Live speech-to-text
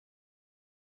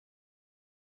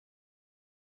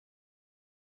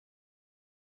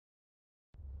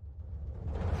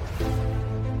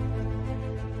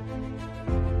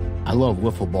I love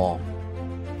wiffle ball.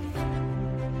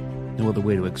 No other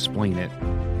way to explain it.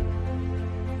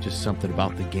 Just something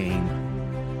about the game,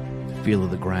 the feel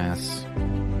of the grass,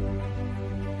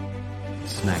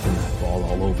 smacking that ball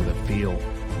all over the field,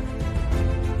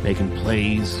 making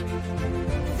plays,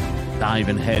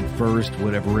 diving head first,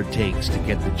 whatever it takes to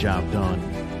get the job done.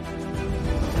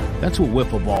 That's what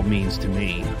wiffle ball means to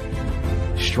me.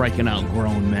 Striking out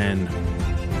grown men,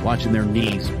 watching their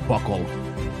knees buckle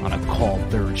on a called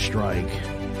third strike.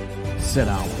 Sit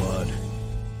out, bud.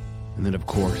 And then, of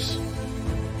course,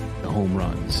 the home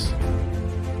runs,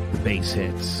 the base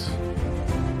hits,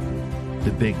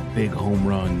 the big home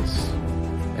runs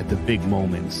at the big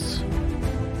moments.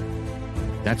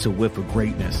 That's a whiff of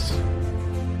greatness.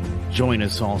 Join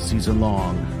us all season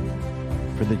long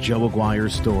for the Joe Aguirre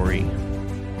Story,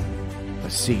 a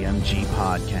CMG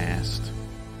podcast.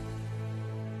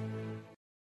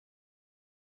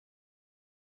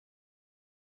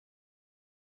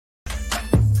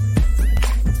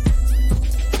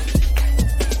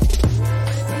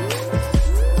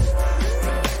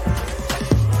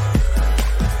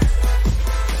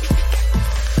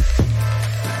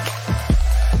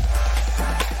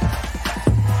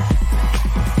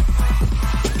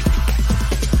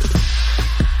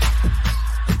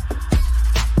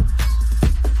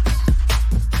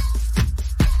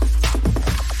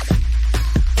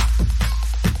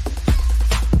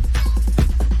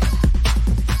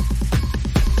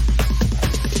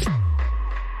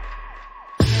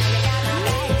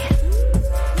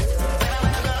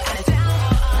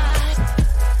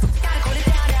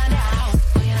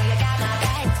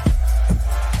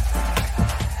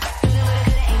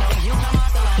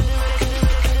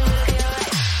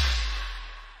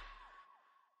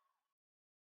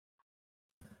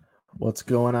 What's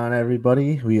going on,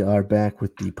 everybody? We are back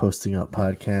with the Posting Up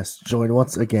podcast, joined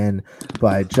once again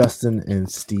by Justin and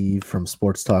Steve from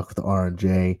Sports Talk with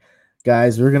R&J.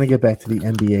 Guys, we're going to get back to the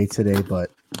NBA today,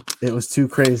 but it was too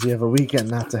crazy of a weekend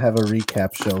not to have a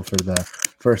recap show for the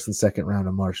first and second round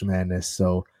of March Madness.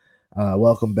 So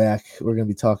welcome back. We're going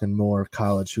to be talking more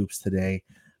college hoops today.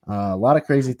 A lot of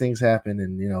crazy things happened,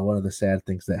 and one of the sad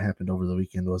things that happened over the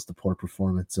weekend was the poor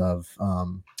performance of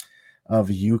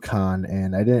UConn,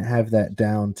 and I didn't have that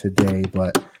down today,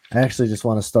 but I actually just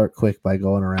want to start quick by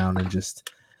going around and just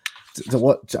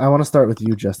what I want to start with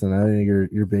you, Justin. I know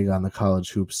you're big on the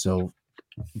college hoops, so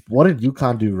what did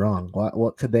UConn do wrong?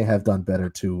 What could they have done better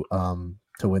to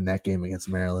win that game against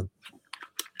Maryland?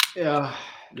 Yeah,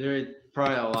 there's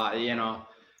probably a lot.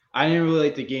 I didn't really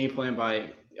like the game plan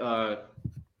by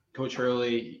Coach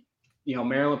Hurley.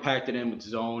 Maryland packed it in with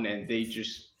zone, and they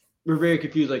just were very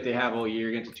confused like they have all year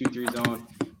against the 2-3 zone.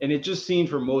 And it just seemed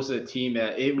for most of the team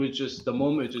that it was just the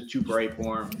moment was just too bright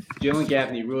for him. Jalen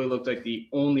Gaffney really looked like the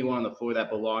only one on the floor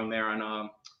that belonged there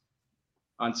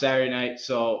on Saturday night.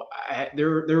 So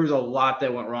there was a lot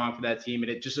that went wrong for that team.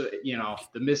 And it just, the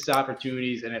missed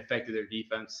opportunities and affected their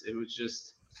defense. It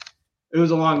was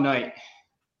a long night.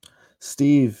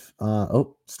 Steve,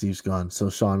 Steve's gone. So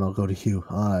Sean, I'll go to you.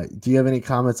 Do you have any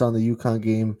comments on the UConn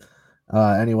game?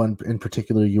 Anyone in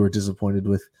particular you were disappointed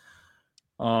with?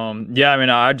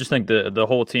 I just think the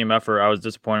whole team effort I was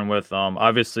disappointed with.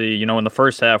 Obviously, in the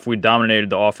first half we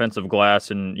dominated the offensive glass,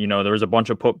 and there was a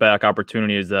bunch of putback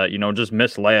opportunities that just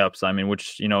missed layups.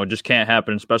 Which just can't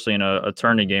happen, especially in a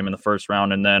tourney game in the first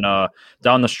round. And then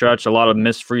down the stretch, a lot of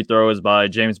missed free throws by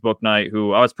James Bouknight,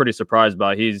 who I was pretty surprised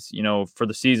by. He's for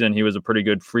the season he was a pretty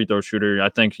good free throw shooter. I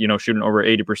think shooting over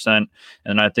 80%,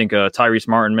 and I think Tyrese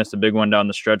Martin missed a big one down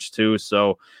the stretch too.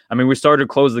 So we started to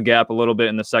close the gap a little bit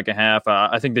in the second half.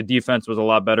 I think the defense was a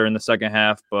lot better in the second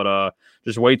half, but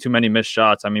just way too many missed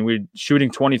shots. We're shooting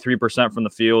 23% from the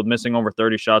field, missing over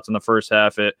 30 shots in the first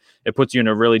half. It puts you in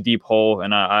a really deep hole,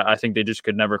 and I think they just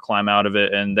could never climb out of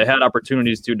it. And they had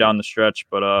opportunities to down the stretch,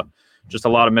 but just a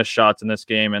lot of missed shots in this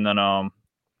game. And then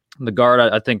the guard,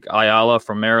 I think Ayala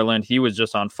from Maryland, he was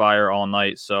just on fire all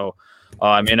night. So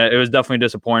it was definitely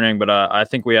disappointing, but I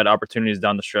think we had opportunities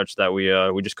down the stretch that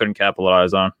we just couldn't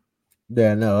capitalize on.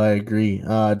 Yeah, no, I agree.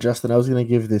 Justin, I was going to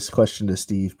give this question to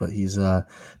Steve, but he's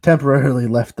temporararily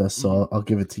left us, so I'll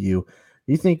give it to you.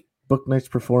 Do you think Bouknight's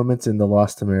performance in the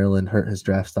loss to Maryland hurt his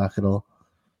draft stock at all?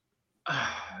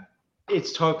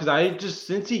 It's tough because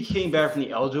since he came back from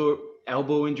the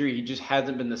elbow injury, he just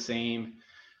hasn't been the same.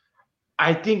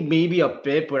 I think maybe a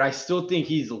bit, but I still think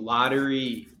he's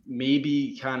lottery,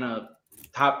 maybe kind of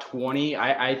top 20.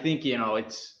 I think,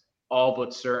 it's all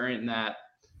but certain that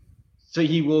so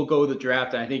he will go the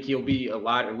draft, and I think he'll be a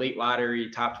late lottery,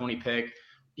 top 20 pick.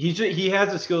 He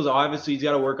has the skills. Obviously, he's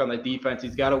got to work on the defense.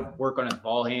 He's got to work on his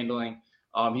ball handling.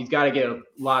 He's got to get a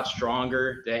lot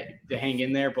stronger to hang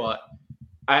in there. But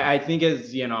I think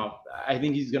I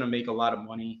think he's going to make a lot of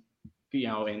money,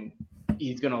 and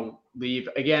he's going to leave.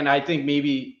 Again, I think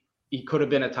maybe he could have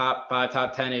been a top 5,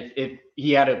 top 10 if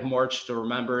he had a March to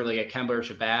remember, like a Kemba or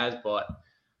Shabazz. But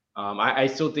I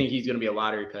still think he's going to be a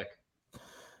lottery pick.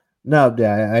 No,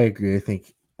 yeah, I agree. I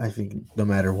think no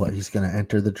matter what, he's going to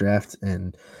enter the draft,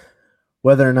 and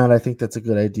whether or not I think that's a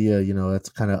good idea, that's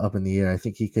kind of up in the air. I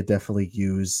think he could definitely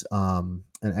use an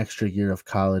extra year of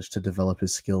college to develop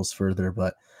his skills further.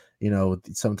 But,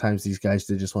 sometimes these guys,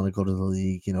 they just want to go to the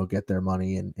league, get their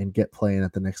money and get playing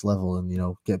at the next level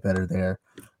and, get better there.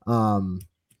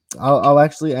 I'll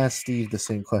actually ask Steve the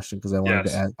same question because I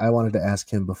wanted to ask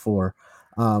him before.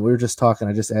 We were just talking.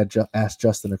 I just asked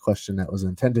Justin a question that was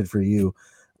intended for you.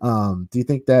 Do you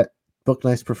think that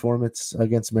Bouknight's performance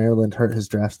against Maryland hurt his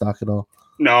draft stock at all?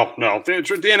 No. The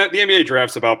NBA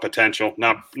draft's about potential,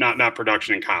 not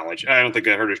production in college. I don't think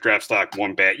that hurt his draft stock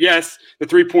one bit. Yes, the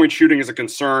 3-point shooting is a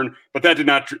concern, but that did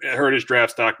not hurt his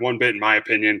draft stock one bit, in my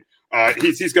opinion.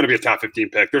 He's going to be a top 15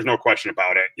 pick. There's no question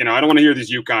about it. I don't want to hear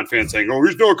these UConn fans saying, "Oh,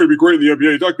 he's not going to be great in the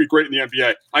NBA. He's not going to be great in the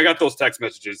NBA." I got those text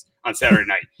messages on Saturday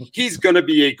night. He's going to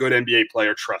be a good NBA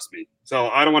player, trust me. So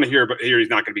I don't want to hear he's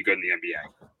not going to be good in the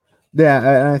NBA.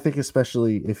 Yeah, I think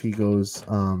especially if he goes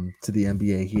to the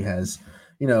NBA, he has,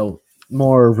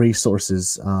 more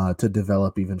resources to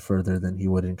develop even further than he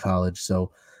would in college.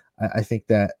 So I think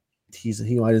that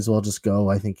he might as well just go.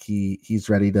 I think he's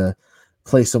ready to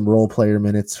play some role player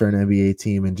minutes for an NBA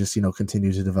team and just,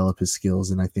 continue to develop his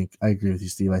skills. And I agree with you,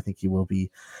 Steve. I think he will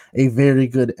be a very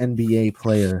good NBA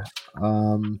player.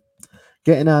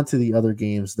 Getting on to the other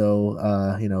games, though,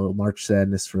 March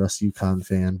Sadness for us UConn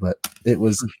fan, but it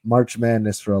was March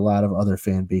Madness for a lot of other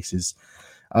fan bases.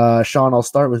 Sean, I'll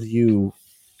start with you.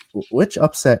 Which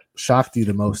upset shocked you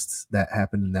the most that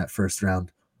happened in that first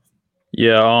round?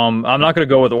 Yeah, I'm not going to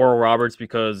go with Oral Roberts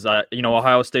because,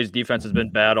 Ohio State's defense has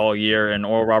been bad all year, and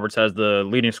Oral Roberts has the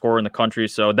leading scorer in the country.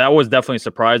 So that was definitely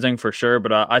surprising for sure.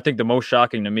 But I think the most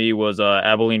shocking to me was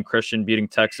Abilene Christian beating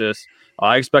Texas.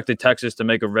 I expected Texas to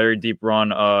make a very deep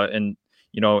run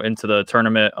into the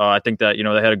tournament. I think that,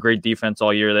 they had a great defense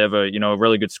all year. They have a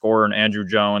really good scorer in Andrew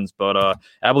Jones. But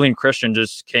Abilene Christian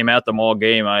just came at them all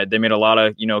game. They made a lot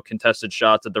of, contested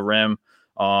shots at the rim.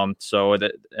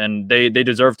 They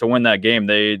deserve to win that game.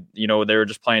 They were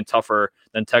just playing tougher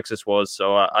than Texas was.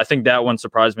 So I think that one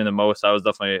surprised me the most. I was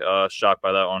definitely shocked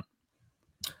by that one.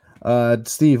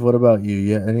 Steve, what about you?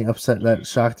 Yeah, any upset that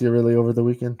shocked you really over the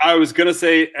weekend? I was gonna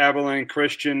say Abilene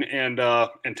Christian and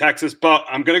Texas, but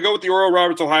I'm gonna go with the Oral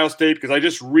Roberts Ohio State because I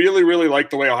just really, really liked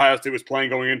the way Ohio State was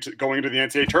playing going into the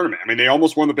NCAA tournament. I mean, they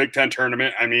almost won the Big Ten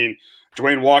tournament. I mean,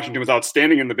 Dwayne Washington was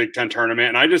outstanding in the Big Ten tournament,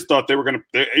 and I just thought they were going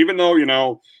to, even though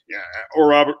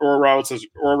Oral Roberts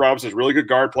is really good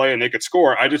guard play and they could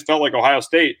score. I just felt like Ohio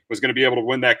State was going to be able to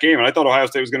win that game, and I thought Ohio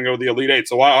State was going to go to the Elite Eight.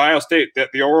 So Ohio State,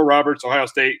 the Oral Roberts Ohio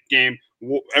State game,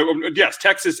 yes,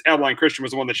 Texas Abilene Christian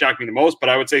was the one that shocked me the most, but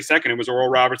I would say second it was Oral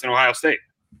Roberts and Ohio State.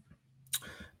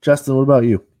 Justin, what about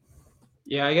you?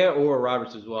 Yeah, I get Oral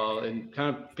Roberts as well, and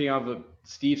kind of picking off what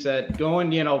Steve said, going,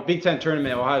 Big Ten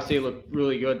tournament, Ohio State looked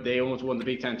really good. They almost won the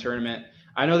Big Ten tournament.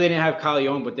 I know they didn't have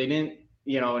Calion, but they didn't,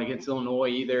 against Illinois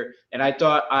either. And I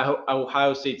thought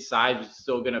Ohio State's side was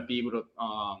still going to be able to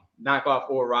knock off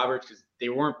Oral Roberts because they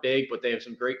weren't big, but they have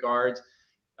some great guards.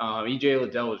 E.J.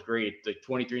 Liddell was great, like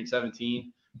 23 and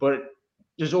 17. But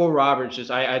just Oral Roberts,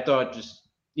 I thought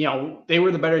they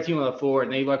were the better team on the floor,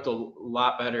 and they looked a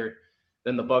lot better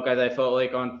than the Buckeyes, I felt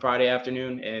like, on Friday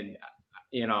afternoon. And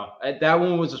that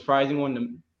one was a surprising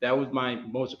one. That was my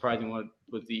most surprising one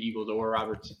with the Eagles or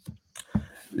Roberts.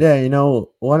 Yeah,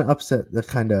 one upset that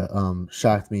kind of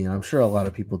shocked me, and I'm sure a lot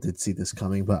of people did see this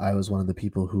coming, but I was one of the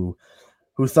people who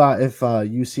thought if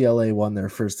UCLA won their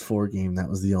first 4 game, that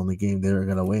was the only game they were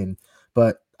going to win.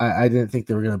 But I didn't think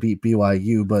they were going to beat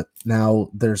BYU, but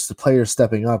now there's the players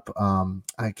stepping up.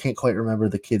 I can't quite remember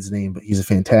the kid's name, but he's a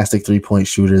fantastic 3-point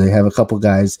shooter. They have a couple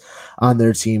guys on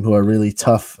their team who are really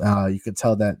tough. You can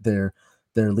tell that they're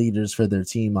leaders for their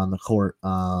team on the court.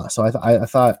 So I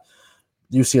thought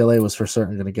UCLA was for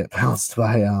certain going to get bounced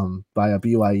by a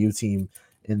BYU team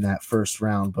in that first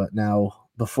round. But now,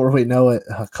 before we know it,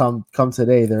 come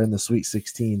today, they're in the Sweet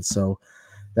 16. So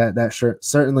that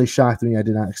certainly shocked me. I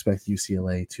did not expect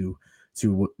UCLA to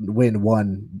win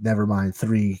 1, never mind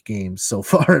 3 games so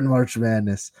far in March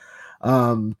Madness.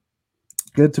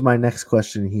 Good to my next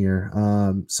question here.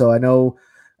 So I know,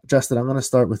 Justin, I'm going to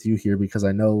start with you here because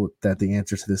I know that the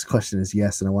answer to this question is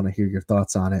yes, and I want to hear your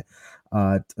thoughts on it.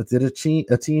 Did a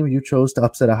team you chose to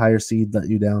upset a higher seed let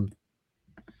you down?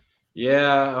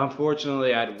 Yeah,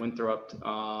 unfortunately, I had Winthrop. They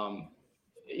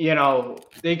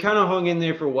kind of hung in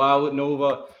there for a while with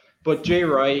Nova, but Jay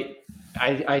Wright,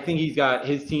 I think he's got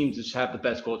his teams just have the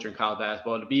best culture in college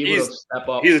basketball to be able to step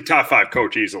up. He's a top 5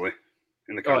 coach easily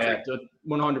in the country. Oh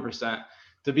yeah, 100%.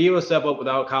 To be able to step up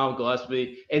without Colin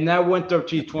Gillespie, and that Winthrop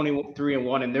team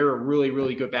 23-1, and they're a really,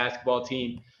 really good basketball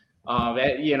team.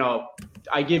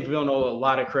 I give Villanova a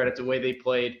lot of credit to the way they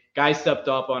played. Guys stepped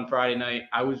up on Friday night.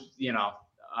 I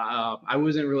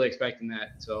wasn't really expecting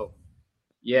that. So,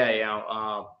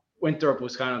 Winthrop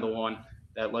was kind of the one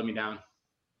that let me down.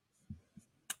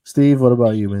 Steve, what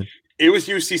about you, man? It was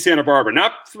UC Santa Barbara,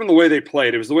 not from the way they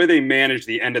played. It was the way they managed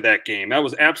the end of that game. That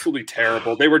was absolutely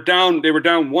terrible. They were down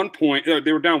 1 point.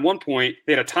 They were down 1 point.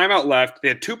 They had a timeout left. They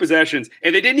had 2 possessions,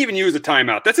 and they didn't even use a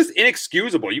timeout. That's just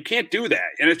inexcusable. You can't do that,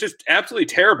 and it's just absolutely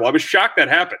terrible. I was shocked that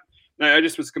happened. I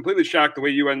just was completely shocked the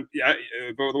way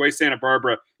UC Santa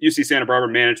Barbara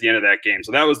managed the end of that game.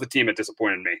 So that was the team that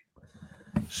disappointed me.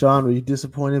 Sean, were you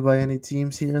disappointed by any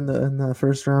teams here in the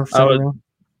first round?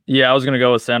 Yeah, I was going to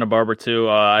go with Santa Barbara too.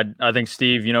 I think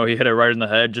Steve, he hit it right in the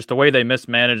head. Just the way they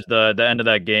mismanaged the end of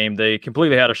that game. They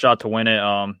completely had a shot to win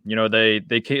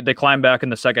it. They climbed back in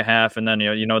the second half, and then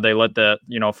they let that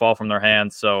fall from their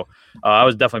hands. So I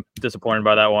was definitely disappointed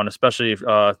by that one, especially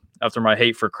after my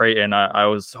hate for Creighton. I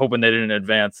was hoping they didn't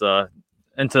advance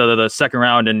into the second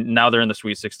round, and now they're in the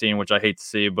Sweet 16, which I hate to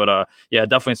see. But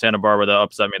definitely Santa Barbara that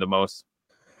upset me the most.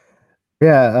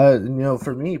 Yeah,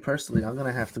 for me personally, I'm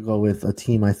gonna have to go with a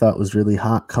team I thought was really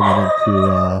hot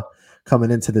coming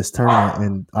into this tournament,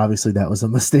 and obviously that was a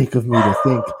mistake of me to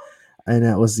think, and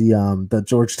that was the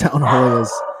Georgetown Hoyas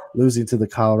losing to the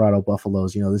Colorado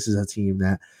Buffaloes. This is a team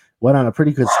that went on a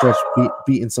pretty good stretch,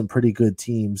 beating some pretty good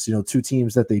teams. 2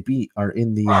 teams that they beat are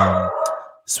in the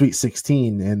Sweet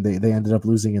 16, and they ended up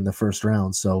losing in the first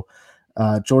round. So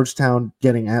Georgetown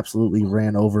getting absolutely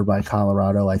ran over by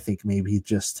Colorado. I think maybe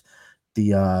just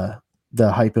the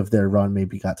hype of their run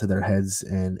maybe got to their heads,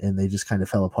 and they just kind of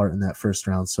fell apart in that first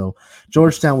round. So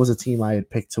Georgetown was a team I had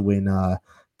picked to win. I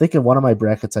think in one of my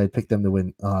brackets I had picked them to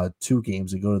win 2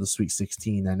 games and go to the Sweet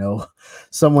 16. I know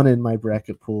someone in my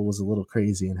bracket pool was a little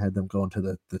crazy and had them going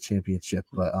to the championship,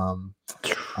 but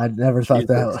I never thought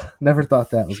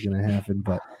that was going to happen.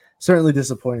 But certainly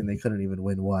disappointing they couldn't even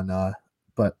win one.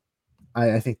 But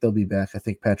I think they'll be back. I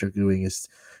think Patrick Ewing is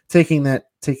taking that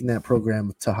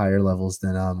program to higher levels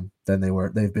than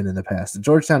they've been in the past. In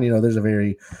Georgetown, there's a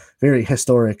very, very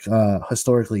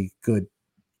historically good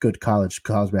college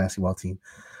basketball team.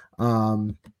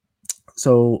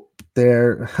 So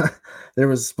there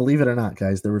was, believe it or not,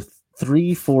 guys, there were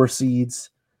 3 4 seeds,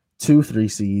 2 3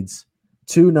 seeds,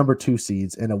 2 number 2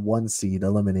 seeds, and a 1 seed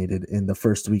eliminated in the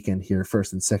first weekend here,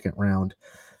 first and second round.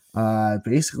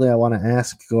 Basically, I want to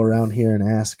go around here and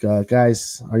ask,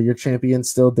 guys, are your champions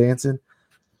still dancing?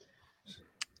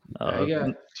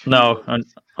 No,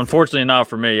 unfortunately not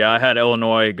for me. I had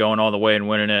Illinois going all the way and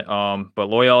winning it.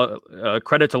 But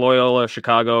credit to Loyola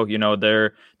Chicago.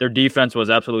 Their defense was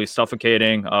absolutely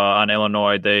suffocating on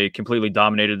Illinois. They completely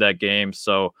dominated that game.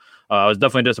 So I was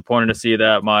definitely disappointed to see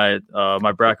that.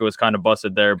 My bracket was kind of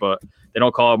busted there, but they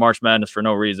don't call it March Madness for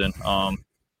no reason.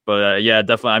 But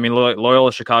definitely. I mean,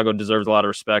 Loyola Chicago deserves a lot of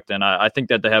respect, and I think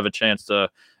that they have a chance to,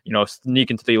 sneak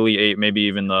into the Elite Eight, maybe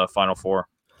even the Final Four.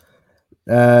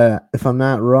 If I'm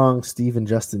not wrong, Steve and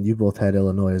Justin, you both had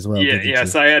Illinois as well.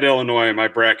 Yes, I had Illinois. My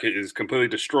bracket is completely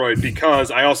destroyed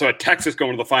because I also had Texas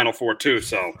going to the Final Four too.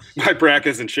 So my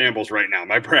bracket is in shambles right now.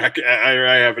 My bracket,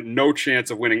 I have no chance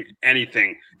of winning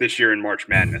anything this year in March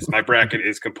Madness. My bracket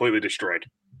is completely destroyed.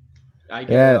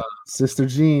 Sister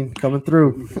Jean coming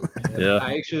through.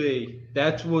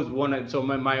 That was one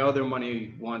of my other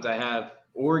money ones. I have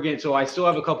Oregon, so I still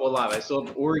have a couple alive. I still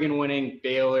have Oregon winning,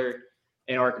 Baylor,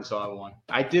 and Arkansas won.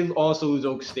 I did also lose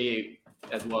Oak State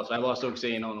as well, so I lost Oak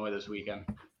State in Illinois this weekend,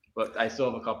 but I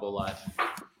still have a couple alive.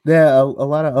 Yeah, a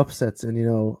lot of upsets, and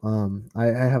I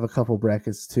have a couple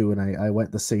brackets too, and I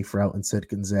went the safe route and said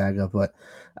Gonzaga, but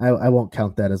I won't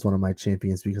count that as one of my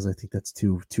champions because I think that's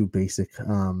too basic.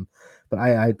 But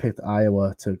I picked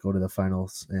Iowa to go to the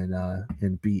finals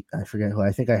and beat, I forget who.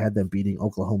 I think I had them beating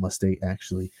Oklahoma State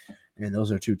actually, and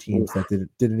those are 2 teams that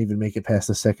didn't even make it past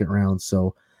the second round.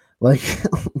 So, like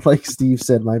Steve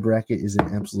said, my bracket is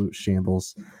in absolute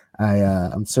shambles.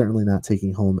 I'm certainly not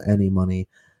taking home any money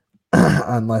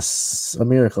unless a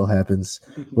miracle happens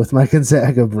with my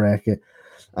Gonzaga bracket.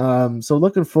 So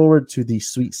looking forward to the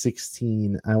Sweet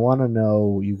 16. I want to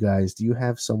know, you guys, do you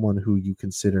have someone who you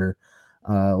consider?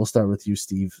 We'll start with you,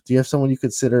 Steve. Do you have someone you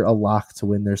consider a lock to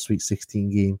win their Sweet 16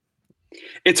 game?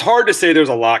 It's hard to say there's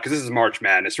a lock because this is March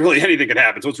Madness. Really, anything can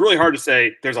happen. So it's really hard to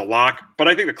say there's a lock. But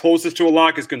I think the closest to a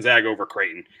lock is Gonzaga over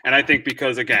Creighton. And I think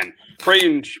because, again,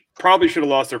 Creighton probably should have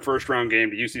lost their first-round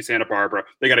game to UC Santa Barbara.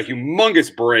 They got a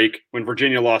humongous break when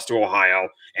Virginia lost to Ohio,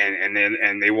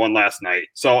 and they won last night.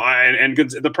 So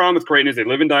the problem with Creighton is they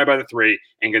live and die by the three,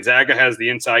 and Gonzaga has the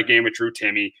inside game with Drew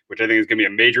Timme, which I think is going to be a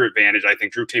major advantage. I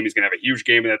think Drew Timme's going to have a huge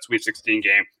game in that Sweet 16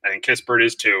 game. I think Kispert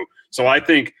is too. So I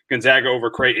think Gonzaga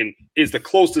over Creighton is the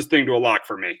closest thing to a lock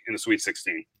for me in the Sweet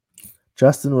 16.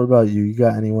 Justin, what about you? You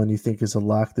got anyone you think is a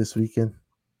lock this weekend?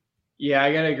 Yeah,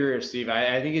 I gotta agree with Steve.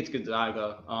 I think it's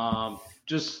Gonzaga.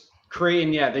 Just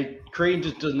Creighton, Creighton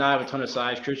just does not have a ton of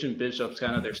size. Christian Bishop's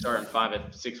kind of their starting five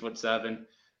at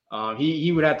 6'7".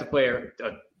 He would have to play a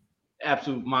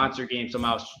absolute monster game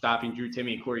somehow, stopping Drew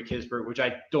Timme and Corey Kispert, which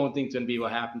I don't think is going to be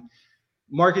what happened.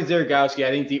 Marcus Zaragowski,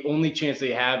 I think the only chance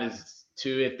they have is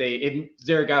if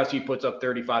Zaragowski puts up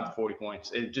 35 to 40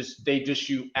 points. They just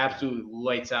shoot absolute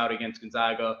lights out against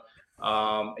Gonzaga.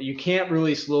 You can't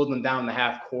really slow them down in the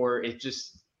half court. It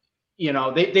just,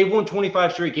 they won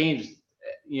 25 straight games,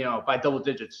 by double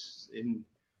digits. And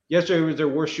yesterday was their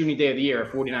worst shooting day of the year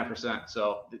at 49%.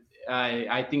 So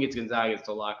I think it's Gonzaga. It's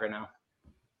a lock right now.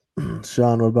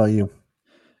 Sean, what about you?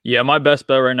 Yeah, my best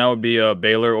bet right now would be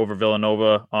Baylor over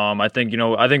Villanova. I think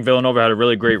Villanova had a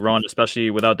really great run, especially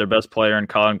without their best player in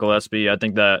Colin Gillespie. I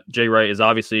think that Jay Wright is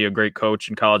obviously a great coach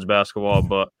in college basketball,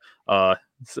 but I'm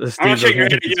shaking your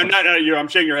head. I'm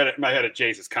shaking your head. My head at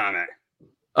Jace's comment.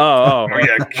 Oh,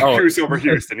 Cruise over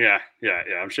Houston. Yeah.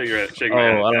 I'm shaking your head. My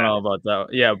head. I don't know about that.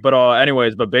 Yeah, but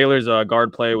but Baylor's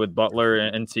guard play with Butler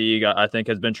and Teague, I think,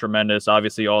 has been tremendous,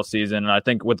 obviously, all season. And I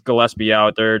think with Gillespie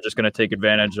out, they're just going to take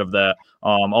advantage of that.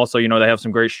 Also, they have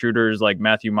some great shooters like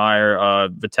Matthew Meyer.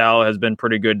 Vital has been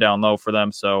pretty good down low for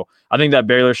them. So I think that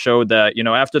Baylor showed that,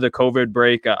 after the COVID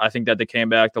break, I think that they came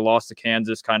back. The loss to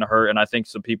Kansas kind of hurt. And I think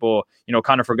some people,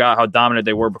 kind of forgot how dominant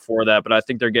they were before that. But I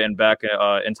think they're getting back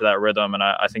into that rhythm. And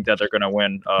I think that they're going to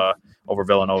win over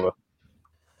Villanova.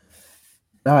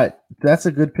 That's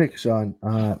a good pick, Sean.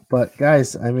 But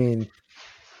guys, I mean,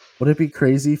 would it be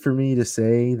crazy for me to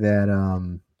say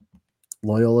that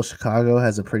Loyola Chicago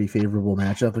has a pretty favorable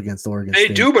matchup against Oregon State?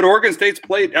 They do, but Oregon State's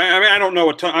played. I don't know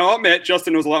a ton. I'll admit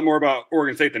Justin knows a lot more about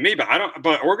Oregon State than me,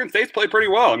 but Oregon State's played pretty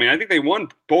well. I mean, I think they won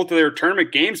both of their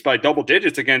tournament games by double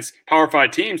digits against Power 5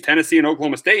 teams, Tennessee and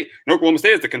Oklahoma State. And Oklahoma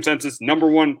State is the consensus number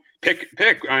one pick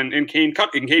in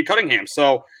Cade Cunningham.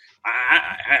 So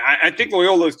I think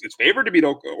Loyola is favored to beat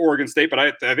Oregon State, but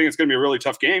I think it's going to be a really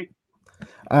tough game.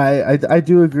 I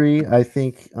do agree. I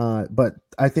think, but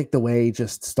I think the way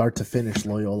just start to finish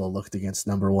Loyola looked against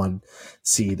number one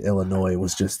seed Illinois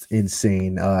was just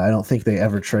insane. I don't think they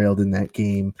ever trailed in that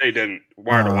game. They didn't.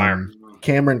 Wire to wire.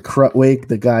 Cameron Krutwig,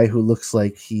 the guy who looks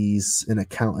like he's an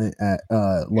accountant at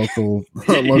local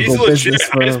he's business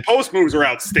firm. His post moves are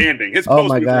outstanding. Oh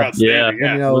my God. Yeah.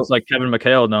 Looks like Kevin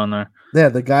McHale down there. Yeah,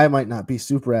 the guy might not be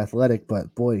super athletic,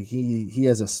 but boy, he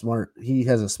has a smart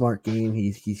game.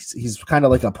 He's kind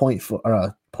of like a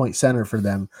point center for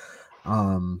them.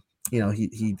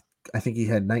 I think he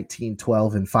had 19,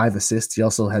 12, and 5 assists. He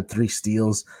also had 3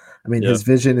 steals. I mean, his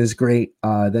vision is great.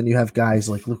 Then you have guys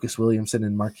like Lucas Williamson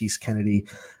and Marquise Kennedy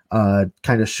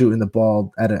kind of shooting the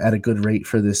ball at a good rate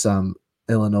for this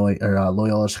Illinois or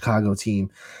Loyola Chicago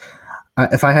team.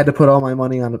 If I had to put all my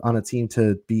money on a team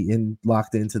to be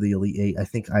locked into the Elite Eight, I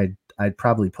think I'd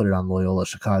probably put it on Loyola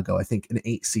Chicago. I think an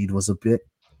 8 seed was a bit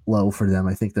low for them.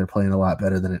 I think they're playing a lot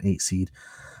better than an 8 seed.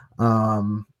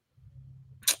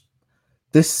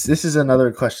 This is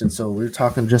another question. So we're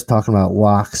talking about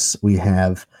locks. We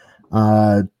have.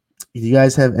 Do you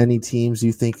guys have any teams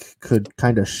you think could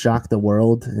kind of shock the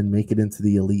world and make it into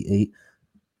the Elite Eight?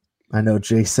 I know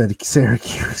Jay said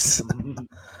Syracuse.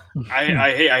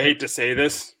 I hate to say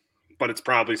this, but it's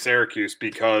probably Syracuse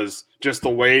because just the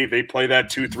way they play that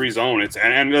 2-3 zone.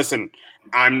 And listen,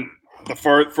 I'm the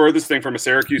furthest thing from a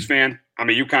Syracuse fan. I'm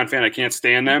a UConn fan. I can't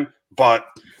stand them, but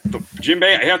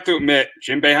I have to admit,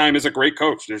 Jim Boeheim is a great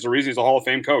coach. There's a reason he's a Hall of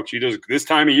Fame coach. He does this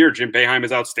time of year. Jim Boeheim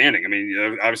is outstanding. I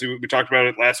mean, obviously we talked about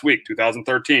it last week.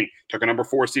 2013 took a number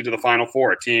 4 seed to the Final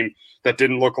Four, a team that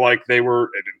didn't look like they were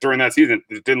during that season.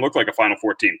 It didn't look like a Final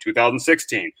Four team.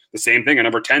 2016, the same thing. A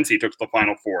number 10 seed took to the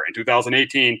Final Four. In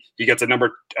 2018, he gets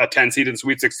a 10 seed in the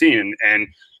Sweet 16, and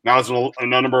now as a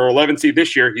number 11 seed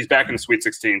this year, he's back in the Sweet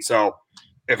 16. So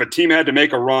if a team had to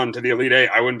make a run to the Elite Eight,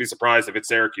 I wouldn't be surprised if it's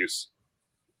Syracuse.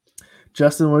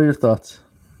 Justin, what are your thoughts?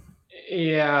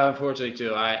 Yeah, unfortunately,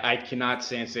 too. I cannot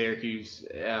stand Syracuse.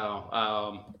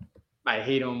 I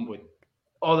hate them with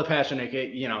all the passion I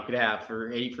could have for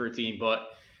hate for a team. But,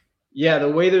 yeah, the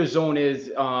way their zone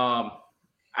is,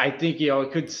 I think,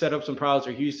 it could set up some problems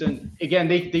for Houston. Again,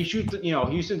 they shoot,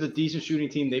 Houston's a decent shooting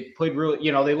team. They played really,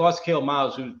 they lost Caleb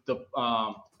Miles, who's the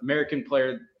American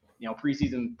player,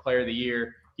 preseason player of the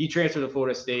year. He transferred to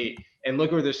Florida State, and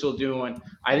look what they're still doing.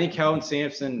 I think Calvin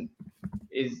Sampson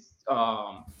is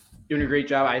doing a great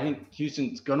job. I think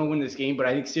Houston's going to win this game, but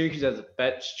I think Syracuse has the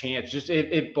best chance. Just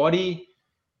if Buddy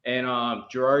and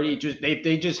Girardi,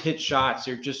 they just hit shots,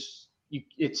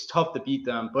 it's tough to beat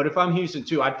them. But if I'm Houston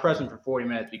too, I'd press them for 40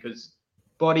 minutes because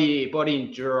Buddy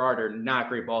and Girard are not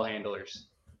great ball handlers.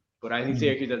 But I think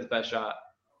Syracuse has the best shot.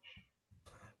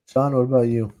 Sean, what about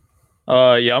you?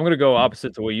 Yeah, I'm going to go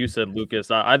opposite to what you said,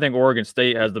 Lucas. I think Oregon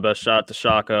State has the best shot to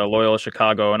shock Loyola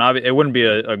Chicago, and it wouldn't be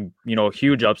a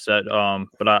huge upset.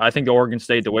 But I think Oregon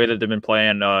State, the way that they've been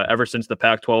playing ever since the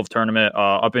Pac-12 tournament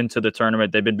up into the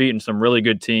tournament, they've been beating some really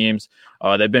good teams.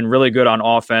 They've been really good on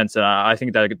offense, and I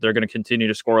think that they're going to continue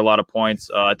to score a lot of points.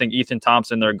 I think Ethan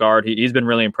Thompson, their guard, he's been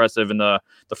really impressive in the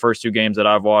first 2 games that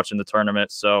I've watched in the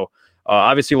tournament. So.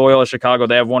 Obviously, Loyola Chicago,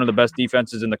 they have one of the best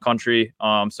defenses in the country,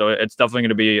 so it's definitely going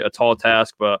to be a tall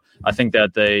task, but I think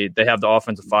that they have the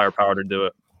offensive firepower to do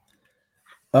it.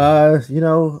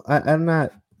 I'm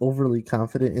not overly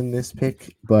confident in this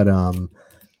pick, but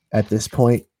at this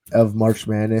point of March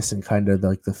Madness and kind of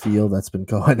like the feel that's been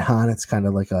going on, it's kind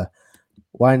of like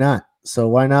why not? So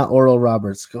why not Oral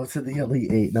Roberts? Go to the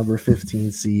Elite Eight, number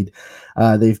 15 seed.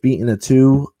 They've beaten a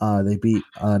 2. They beat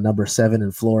number 7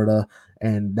 in Florida.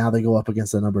 And now they go up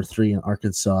against the number 3 in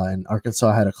Arkansas. And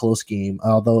Arkansas had a close game,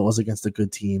 although it was against a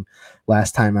good team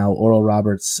last time out. Oral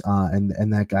Roberts and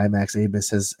that guy, Max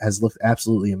Abmas, has looked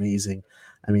absolutely amazing.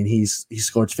 I mean, he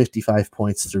scored 55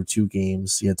 points through 2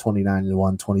 games. He had 29 in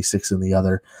one, 26 in the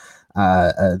other.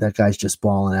 That guy's just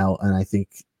balling out. And I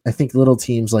think little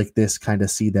teams like this kind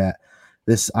of see that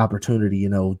this opportunity,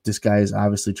 this guy is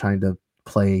obviously trying to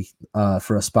play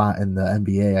for a spot in the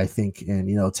NBA, I think,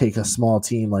 and take a small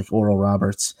team like Oral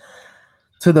Roberts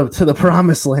to the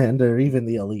promised land or even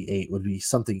the Elite Eight would be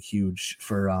something huge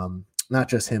for not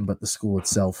just him but the school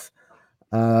itself.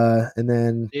 And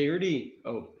then they already.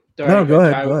 Oh, no, go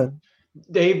ahead.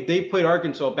 They played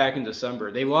Arkansas back in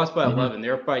December. They lost by 11. They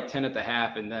were by 10 at the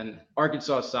half, and then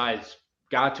Arkansas size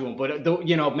got to him. But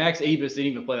Max Abmas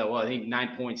didn't even play that well. I think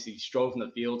 9 points. He strode from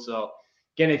the field. So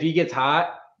again, if he gets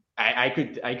hot. I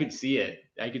could see it.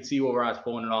 I could see what Rod's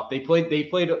pulling it off. They played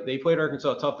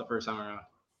Arkansas tough the first time around.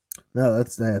 No,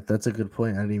 that's a good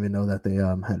point. I didn't even know that they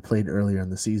had played earlier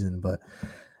in the season, but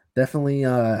definitely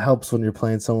helps when you're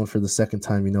playing someone for the second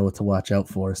time. You know what to watch out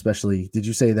for. Especially, did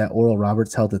you say that Oral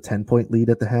Roberts held a 10-point lead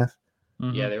at the half?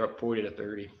 Mm-hmm. Yeah, they were up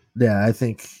 40-30. Yeah, I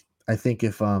think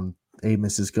if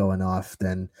Amos is going off,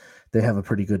 then they have a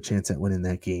pretty good chance at winning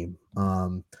that game.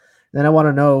 Then I want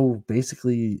to know,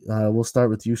 basically, we'll start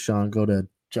with you, Sean, go to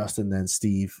Justin, then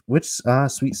Steve. Which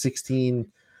Sweet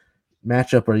 16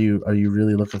 matchup are you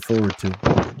really looking forward to?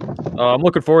 I'm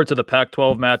looking forward to the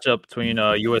Pac-12 matchup between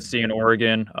USC and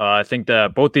Oregon. I think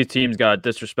that both these teams got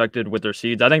disrespected with their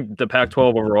seeds. I think the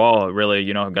Pac-12 overall really,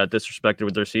 got disrespected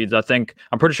with their seeds.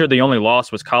 I'm pretty sure the only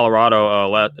loss was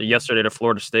Colorado yesterday to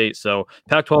Florida State. So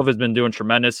Pac-12 has been doing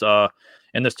tremendous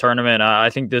in this tournament. I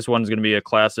think this one's going to be a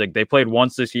classic. They played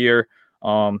once this year,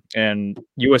 and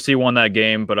USC won that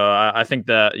game. But I think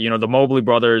that, the Mobley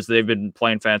brothers, they've been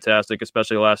playing fantastic,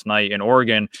 especially last night. In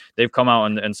Oregon, they've come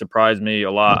out and surprised me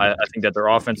a lot. I think that their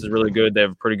offense is really good. They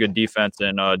have a pretty good defense.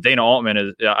 And Dana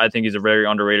Altman, I think he's a very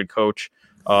underrated coach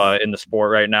in the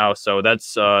sport right now. So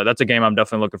that's a game I'm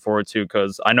definitely looking forward to,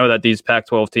 because I know that these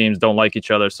Pac-12 teams don't like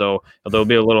each other. So there'll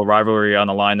be a little rivalry on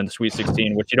the line in the Sweet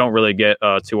 16, which you don't really get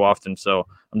too often. So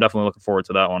I'm definitely looking forward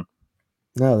to that one.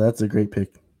 No, that's a great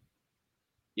pick.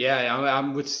 Yeah,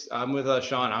 I'm with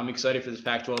Sean. I'm excited for this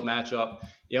Pac-12 matchup.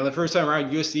 The first time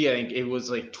around USC, I think it was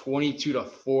like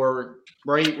 22-4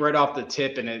 right off the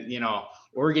tip, and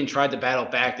Oregon tried to battle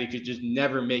back. They could just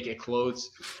never make it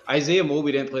close. Isaiah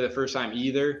Mobley didn't play the first time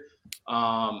either,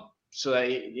 so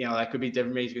that could be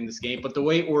different in this game. But the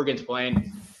way Oregon's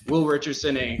playing, Will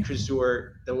Richardson and Chris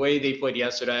Stewart, the way they played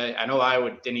yesterday, I know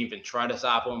Iowa didn't even try to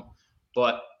stop them,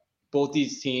 but both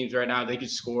these teams right now, they could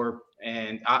score.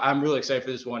 And I'm really excited for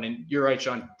this one. And you're right,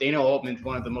 Sean. Dana Altman's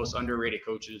one of the most underrated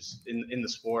coaches in the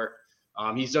sport.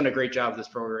 He's done a great job with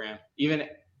this program. Even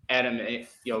Adam,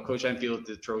 Coach Enfield,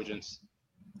 the Trojans.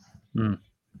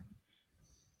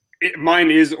 Mine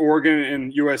is Oregon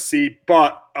and USC,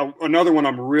 but another one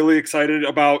I'm really excited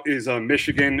about is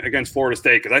Michigan against Florida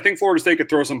State, because I think Florida State could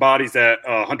throw some bodies at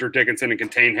Hunter Dickinson and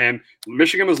contain him.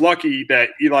 Michigan was lucky that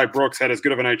Eli Brooks had as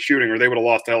good of a night shooting, or they would have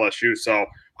lost to LSU. So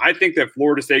I think that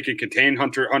Florida State can contain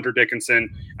Hunter Dickinson.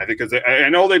 I think because I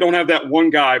know they don't have that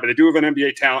one guy, but they do have an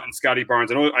NBA talent in Scotty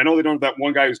Barnes. I know they don't have that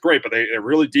one guy who's great, but they're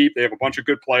really deep. They have a bunch of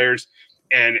good players.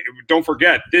 And don't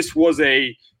forget, this was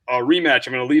a rematch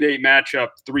of an Elite Eight matchup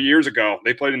 3 years ago.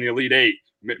 They played in the Elite Eight,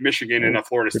 Michigan and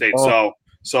Florida State.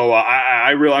 So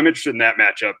I'm interested in that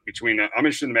matchup between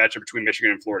between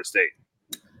Michigan and Florida State.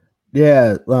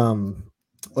 Yeah,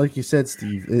 like you said,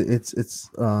 Steve, it's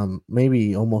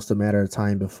maybe almost a matter of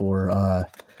time before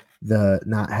the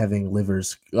not having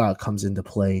Livers comes into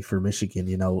play for Michigan.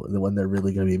 You know, when they're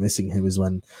really going to be missing him is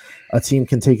when a team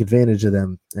can take advantage of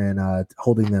them and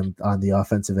holding them on the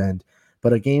offensive end.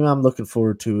 But a game I'm looking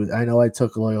forward to, I know I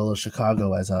took Loyola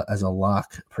Chicago as a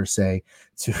lock per se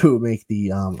to make the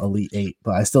Elite Eight,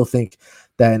 but I still think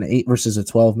that an 8 versus a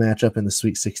 12 matchup in the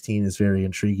Sweet 16 is very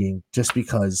intriguing, just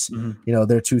because you know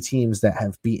they're two teams that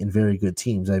have beaten very good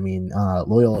teams. I mean,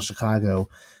 Loyola Chicago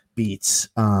beats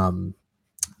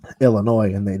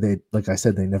Illinois, and they like I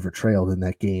said, they never trailed in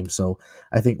that game. So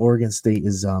I think Oregon State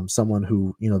is someone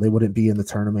who, you know, they wouldn't be in the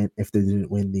tournament if they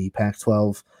didn't win the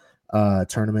Pac-12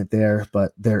 tournament there,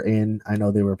 but they're in. I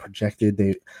know they were projected.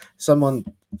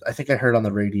 I think I heard on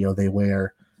the radio, they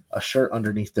wear a shirt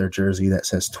underneath their jersey that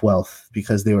says 12th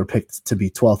because they were picked to be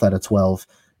 12th out of 12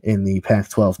 in the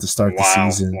Pac-12 to start the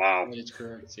season. Wow, that's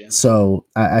correct. Yeah. So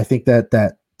I think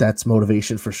that's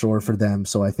motivation for sure for them.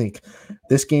 So I think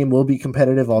this game will be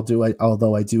competitive.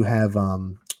 Although I do have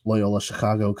Loyola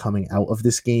Chicago coming out of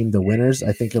this game, the winners.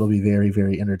 I think it'll be very,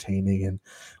 very entertaining, and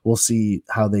we'll see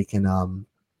how they can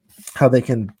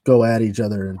go at each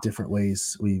other in different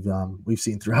ways we've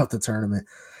seen throughout the tournament.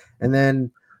 And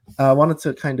then I wanted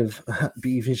to kind of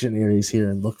be visionaries here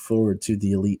and look forward to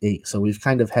the Elite Eight. So we've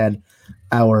kind of had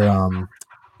our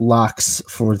locks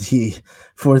for the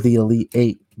Elite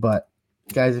Eight, but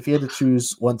guys, if you had to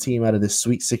choose one team out of this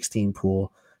Sweet 16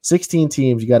 pool, 16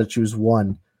 teams, you got to choose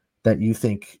one that you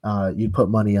think you'd put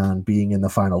money on being in the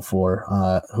Final Four.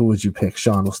 Who would you pick?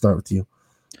 Sean, we'll start with you.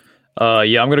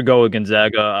 Yeah, I'm going to go with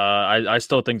Gonzaga. I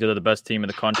still think they're the best team in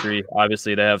the country.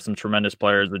 Obviously, they have some tremendous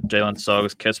players with Jalen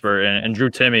Suggs, Kisper, and Drew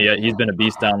Timme. He's been a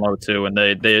beast down low, too, and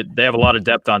they have a lot of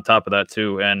depth on top of that,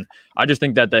 too. And I just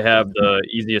think that they have the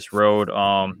easiest road.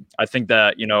 I think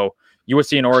that, you know,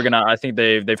 USC and Oregon, I think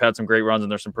they've had some great runs,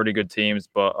 and there's some pretty good teams,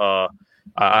 but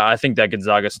I think that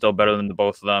Gonzaga is still better than the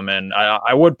both of them. And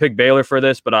I would pick Baylor for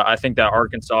this, but I think that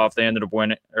Arkansas, if they end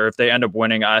up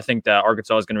winning, I think that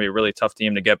Arkansas is going to be a really tough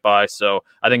team to get by. So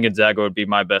I think Gonzaga would be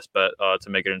my best bet to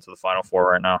make it into the Final Four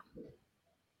right now.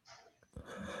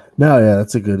 No, yeah,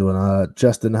 that's a good one.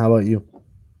 Justin, how about you?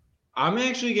 I'm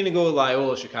actually going to go with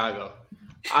Loyola Chicago.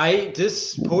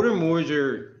 This Porter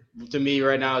Moser, to me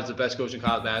right now, is the best coach in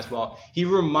college basketball. He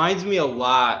reminds me a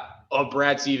lot of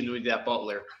Brad Stevens with that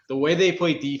Butler. The way they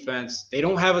play defense, they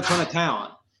don't have a ton of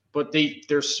talent, but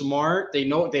they're smart. They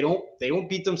know they don't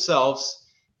beat themselves.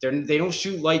 They don't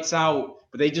shoot lights out,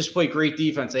 but they just play great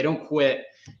defense. They don't quit.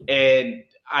 And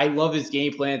I love his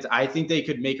game plans. I think they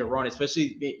could make a run,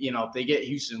 especially, you know, if they get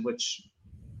Houston, which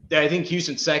I think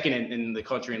Houston's second in the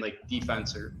country in like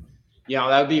defense, or, you know,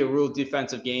 that would be a real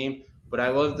defensive game. But I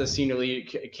love the senior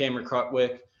leader, Cameron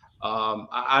Crutwick.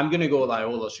 I'm going to go with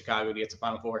Loyola Chicago to get to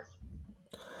Final Four.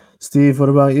 Steve, what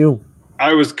about you?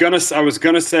 I was gonna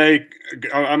say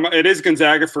it is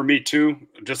Gonzaga for me too,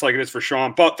 just like it is for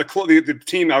Sean. But the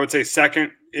team I would say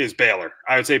second is Baylor.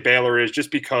 I would say Baylor is, just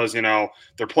because, you know,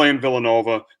 they're playing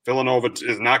Villanova. Villanova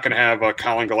is not going to have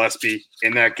Colin Gillespie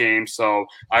in that game, so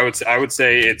I would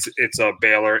say it's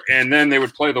Baylor, and then they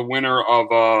would play the winner of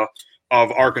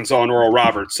Arkansas and Oral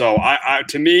Roberts. So I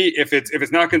to me, if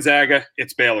it's not Gonzaga,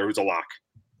 it's Baylor who's a lock.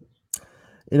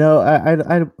 You know,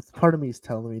 I part of me is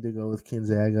telling me to go with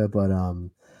Gonzaga, but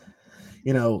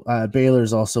you know,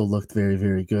 Baylor's also looked very,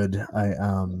 very good.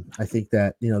 I think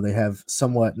that, you know, they have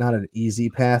somewhat not an easy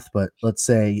path, but let's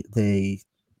say they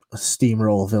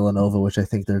steamroll Villanova, which I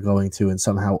think they're going to, and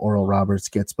somehow Oral Roberts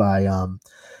gets by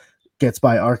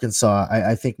Arkansas.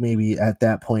 I think maybe at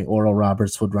that point Oral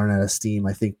Roberts would run out of steam.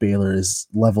 I think Baylor is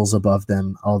levels above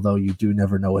them, although you do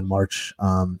never know in March.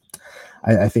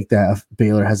 I think that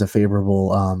Baylor has a favorable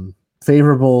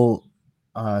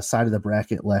side of the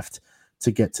bracket left to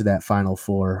get to that Final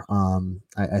Four.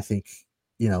 I think,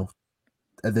 you know,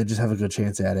 they just have a good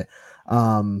chance at it.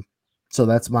 So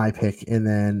that's my pick. And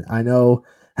then I know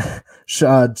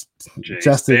Justin.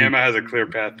 Bama has a clear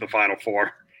path to the Final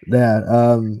Four.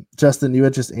 Yeah, Justin, you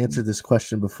had just answered this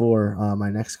question before. My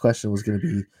next question was going to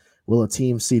be, will a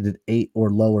team seeded 8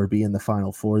 or lower be in the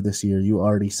Final Four this year? You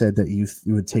already said that you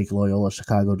would take Loyola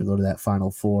Chicago to go to that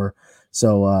Final Four.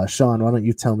 So, Sean, why don't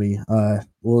you tell me,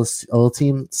 will a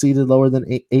team seeded lower than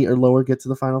 8 or lower get to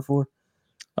the Final Four?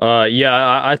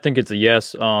 Yeah, I think it's a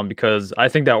yes, because I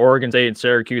think that Oregon State and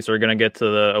Syracuse are going to get to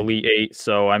the Elite Eight.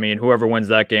 So, I mean, whoever wins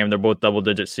that game, they're both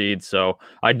double-digit seeds. So,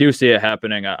 I do see it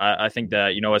happening. I think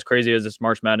that, as crazy as this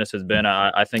March Madness has been,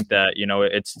 I think that,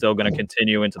 it's still going to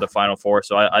continue into the Final Four.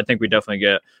 So, I think we definitely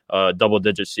get a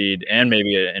double-digit seed and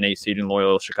maybe an 8 seed in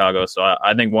Loyola Chicago. So,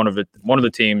 I think one of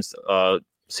the teams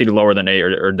seeded lower than 8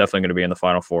 are definitely going to be in the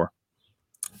Final Four.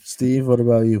 Steve, what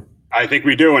about you? I think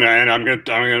we do, and I'm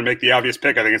gonna make the obvious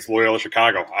pick. I think it's Loyola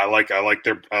Chicago. I like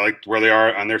where they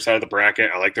are on their side of the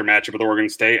bracket. I like their matchup with Oregon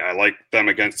State. I like them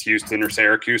against Houston or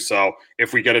Syracuse. So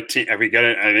if we get an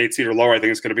 8 seed or lower, I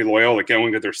think it's going to be Loyola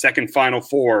going to their second Final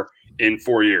Four in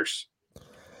 4 years.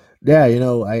 Yeah,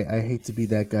 I hate to be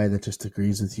that guy that just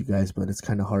agrees with you guys, but it's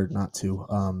kind of hard not to.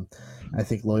 I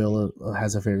think Loyola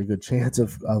has a very good chance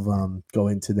of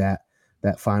going to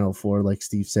that Final Four. Like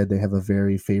Steve said, they have a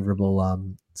very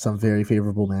favorable some very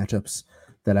favorable matchups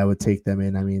that I would take them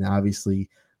in. I mean, obviously,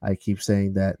 I keep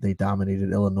saying that they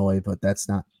dominated Illinois, but that's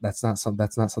not something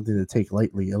to take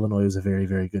lightly. Illinois is a very,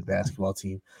 very good basketball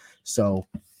team. So,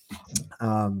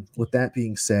 with that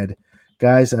being said,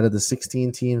 guys, out of the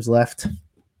 16 teams left,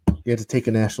 you have to take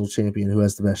a national champion. Who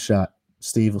has the best shot?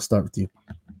 Steve, we'll start with you.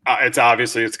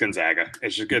 It's Gonzaga.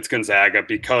 It's Gonzaga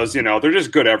because they're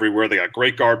just good everywhere. They got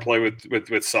great guard play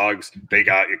with Suggs. They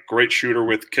got a great shooter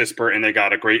with Kisper, and they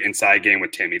got a great inside game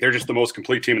with Timmy. They're just the most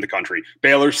complete team in the country.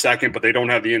 Baylor's second, but they don't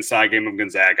have the inside game of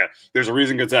Gonzaga. There's a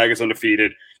reason Gonzaga's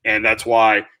undefeated, and that's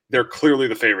why they're clearly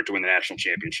the favorite to win the national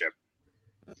championship.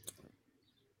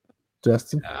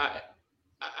 Justin,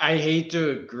 I hate to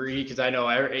agree because I know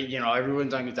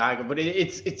everyone's on Gonzaga, but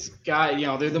it's got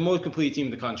they're the most complete team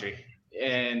in the country.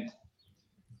 And,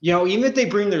 even if they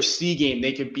bring their C game,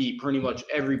 they could beat pretty much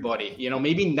everybody.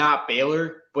 Maybe not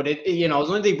Baylor, but as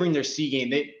long as they bring their C game,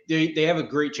 they have a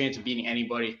great chance of beating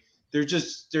anybody. They're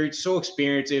so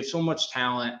experienced. They have so much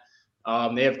talent.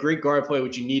 They have great guard play,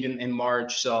 which you need in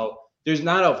March. So there's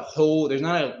not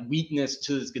a weakness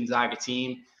to this Gonzaga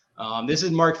team. This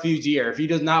is Mark Few's year. If he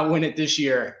does not win it this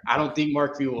year, I don't think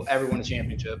Mark Few will ever win a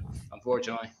championship,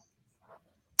 unfortunately.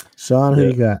 Sean, who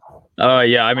you got?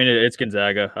 Yeah, I mean, it's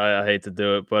Gonzaga. I hate to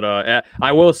do it, but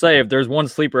I will say if there's one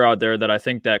sleeper out there that I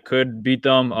think that could beat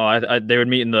them, they would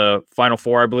meet in the Final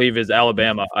Four, I believe, is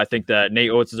Alabama. I think that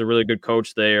Nate Oates is a really good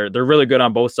coach. They're really good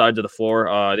on both sides of the floor.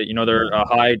 They're a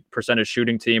high percentage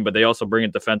shooting team, but they also bring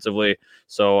it defensively.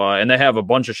 So, and they have a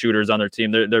bunch of shooters on their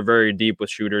team. They're very deep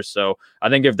with shooters. So I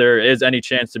think if there is any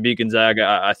chance to beat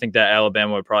Gonzaga, I think that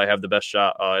Alabama would probably have the best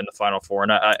shot in the Final Four.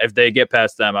 And if they get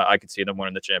past them, I could see them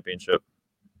winning the championship.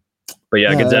 But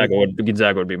yeah, Gonzaga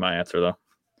would be my answer though.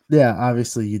 Yeah,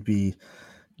 obviously you'd be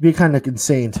kind of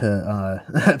insane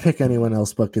to pick anyone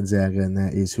else but Gonzaga, and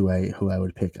that is who I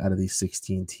would pick out of these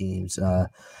 16 teams.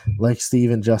 Like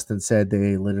Steve and Justin said,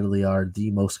 they literally are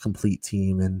the most complete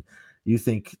team, and you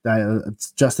think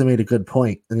Justin made a good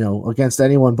point. Against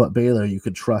anyone but Baylor, you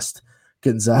could trust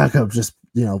Gonzaga just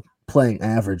playing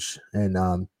average,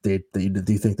 and they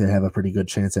do think they have a pretty good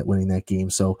chance at winning that game.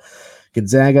 So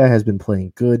Gonzaga has been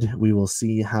playing good. We will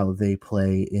see how they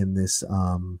play in this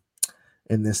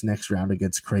next round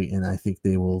against Creighton. I think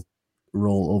they will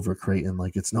roll over Creighton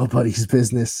like it's nobody's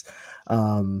business.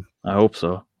 I hope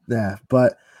so. Yeah,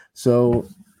 but so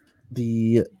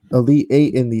the Elite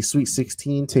Eight and the Sweet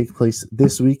 16 take place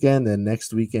this weekend, and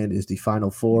next weekend is the Final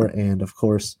Four, and of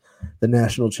course, the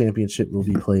national championship will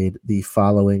be played the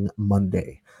following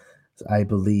Monday, I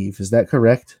believe. Is that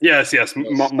correct? Yes.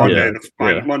 Monday.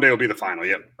 Monday will be the final.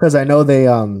 Yep. Because I know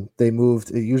they moved.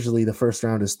 Usually the first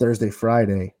round is Thursday,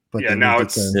 Friday, but now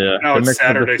it's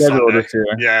Saturday, Sunday.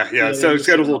 Yeah. So the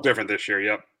schedule's a little different this year.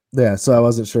 Yep. Yeah, so I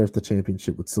wasn't sure if the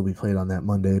championship would still be played on that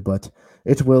Monday, but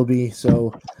it will be.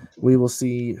 So we will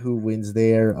see who wins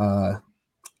there.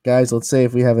 Guys, let's say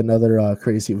if we have another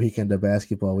crazy weekend of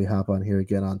basketball, we hop on here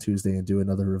again on Tuesday and do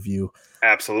another review.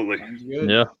 Absolutely.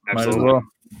 Yeah, absolutely. Might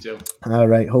as well. All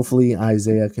right. Hopefully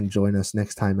Isaiah can join us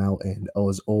next time out. And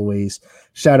as always,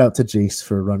 shout out to Jace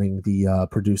for running the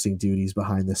producing duties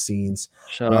behind the scenes.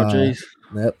 Shout out Jace.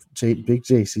 Yep, Big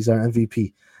Jace. He's our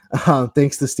MVP.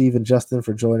 Thanks to Steve and Justin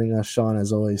for joining us. Sean,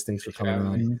 as always, thanks for coming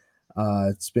on.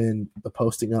 It's been the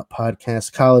Posting Up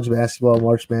Podcast, College Basketball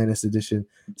March Madness Edition.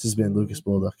 This has been Lucas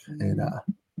Bolduc, and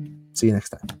see you next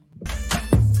time.